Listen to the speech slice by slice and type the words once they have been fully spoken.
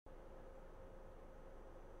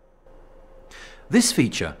This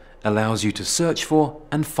feature allows you to search for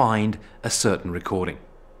and find a certain recording,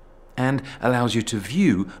 and allows you to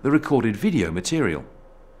view the recorded video material.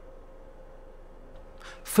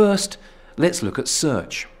 First, let's look at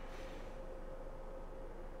search.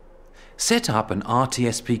 Set up an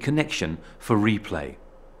RTSP connection for replay.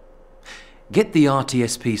 Get the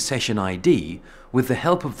RTSP session ID with the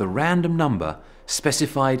help of the random number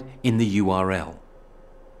specified in the URL.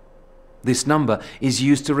 This number is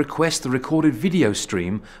used to request the recorded video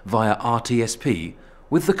stream via RTSP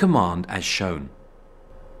with the command as shown.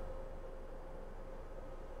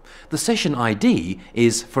 The session ID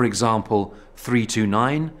is, for example,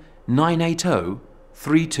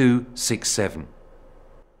 329-980-3267.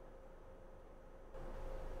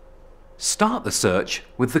 Start the search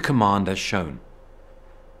with the command as shown.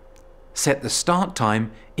 Set the start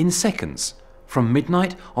time in seconds from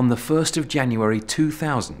midnight on the 1st of January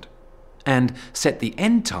 2000 and set the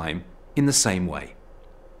end time in the same way.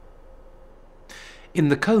 In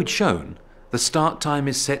the code shown, the start time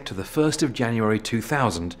is set to the 1st of January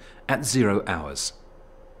 2000 at 0 hours,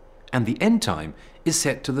 and the end time is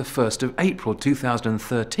set to the 1st of April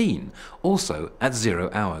 2013, also at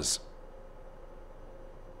 0 hours.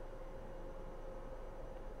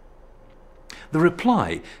 The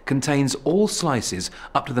reply contains all slices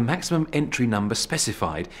up to the maximum entry number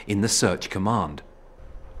specified in the search command.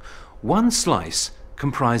 One slice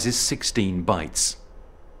comprises 16 bytes.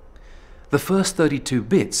 The first 32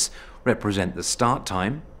 bits represent the start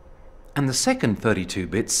time, and the second 32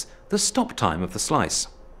 bits the stop time of the slice.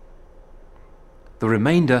 The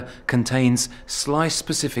remainder contains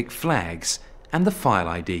slice-specific flags and the file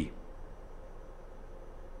ID.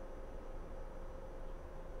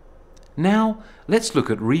 Now let's look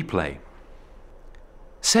at replay.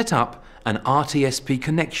 Set up an RTSP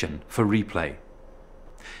connection for replay.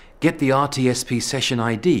 Get the RTSP session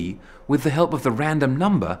ID with the help of the random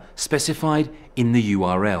number specified in the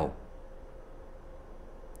URL.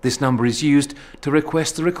 This number is used to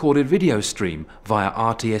request the recorded video stream via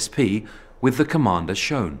RTSP with the command as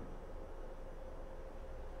shown.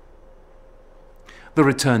 The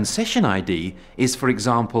return session ID is, for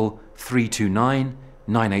example,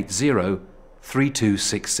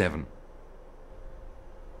 329-980-3267.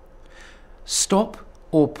 Stop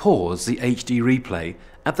or pause the HD replay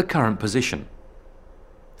at the current position.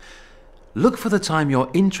 Look for the time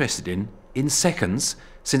you're interested in seconds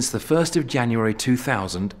since the 1st of January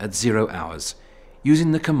 2000 at 0 hours,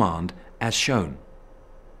 using the command as shown.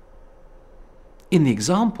 In the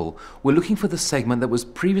example, we're looking for the segment that was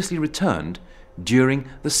previously returned during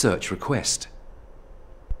the search request.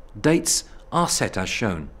 Dates are set as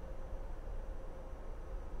shown.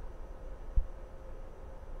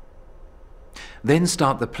 Then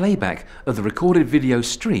start the playback of the recorded video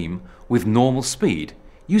stream with normal speed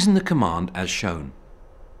using the command as shown.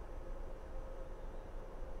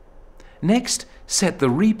 Next, set the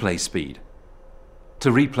replay speed. To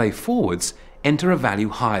replay forwards, enter a value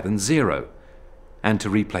higher than 0, and to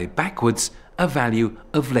replay backwards, a value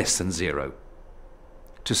of less than 0.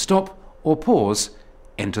 To stop or pause,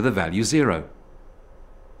 enter the value 0.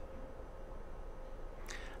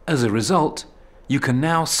 As a result, you can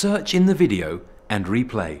now search in the video and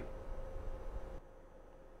replay.